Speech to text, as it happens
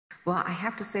Well, I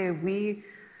have to say we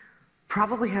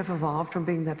probably have evolved from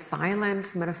being that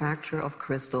silent manufacturer of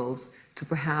crystals to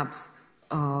perhaps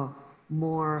a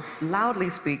more loudly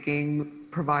speaking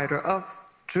provider of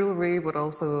jewelry, but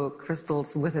also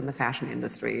crystals within the fashion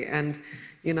industry. And,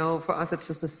 you know, for us, it's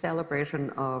just a celebration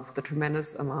of the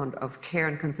tremendous amount of care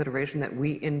and consideration that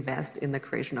we invest in the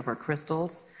creation of our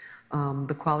crystals.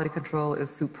 The quality control is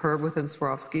superb within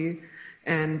Swarovski.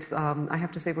 And I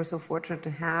have to say, we're so fortunate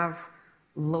to have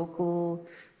local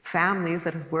families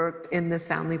that have worked in this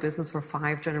family business for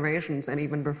 5 generations and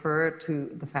even refer to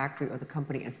the factory or the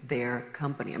company as their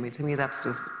company. I mean, to me, that's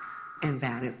just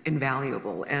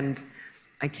invaluable. And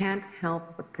I can't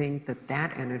help but think that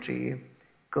that energy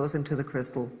goes into the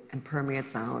crystal and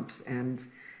permeates out. And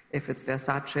if it's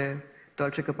Versace,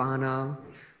 Dolce & Gabbana,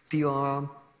 Dior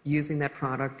using that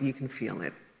product, you can feel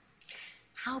it.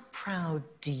 How proud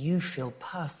do you feel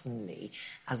personally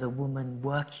as a woman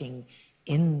working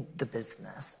in the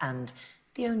business and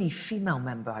the only female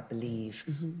member, I believe,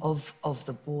 of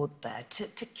the board there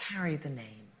to carry the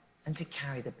name and to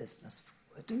carry the business forward?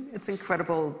 It's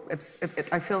incredible.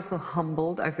 I feel so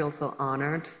humbled. I feel so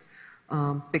honored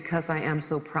because I am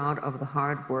so proud of the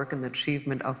hard work and the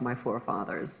achievement of my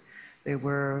forefathers. They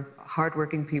were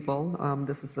hardworking people.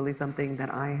 This is really something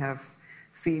that I have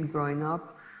seen growing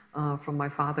up from my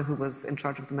father, who was in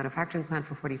charge of the manufacturing plant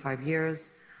for 45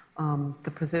 years.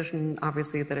 The precision,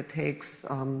 obviously, that it takes,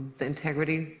 the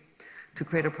integrity to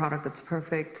create a product that's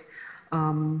perfect.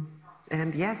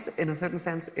 And yes, in a certain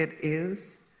sense, it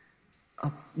is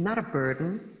not a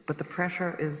burden, but the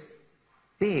pressure is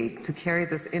big to carry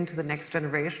this into the next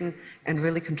generation and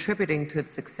really contributing to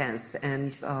its success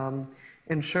and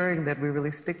ensuring that we really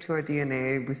stick to our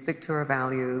DNA, we stick to our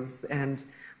values, and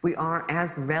we are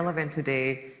as relevant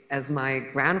today as my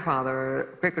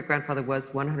grandfather, great-great-grandfather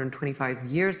was 125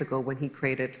 years ago when he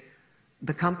created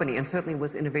the company, and certainly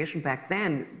was innovation back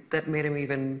then that made him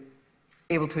even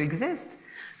able to exist.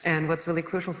 And what's really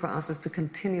crucial for us is to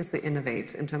continuously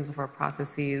innovate in terms of our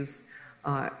processes,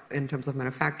 in terms of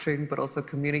manufacturing, but also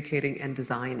communicating and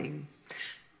designing.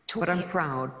 But I'm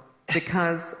proud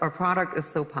because our product is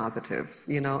so positive,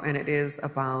 you know, and it is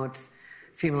about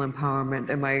female empowerment.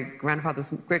 And my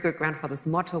great-great-grandfather's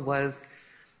motto was,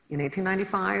 in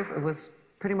 1895, it was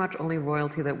pretty much only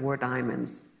royalty that wore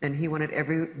diamonds. And he wanted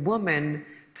every woman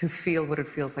to feel what it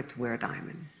feels like to wear a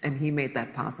diamond. And he made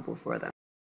that possible for them.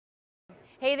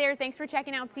 Hey there, thanks for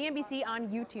checking out CNBC on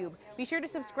YouTube. Be sure to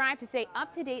subscribe to stay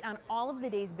up to date on all of the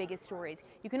day's biggest stories.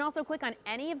 You can also click on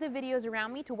any of the videos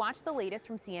around me to watch the latest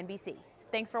from CNBC.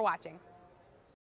 Thanks for watching.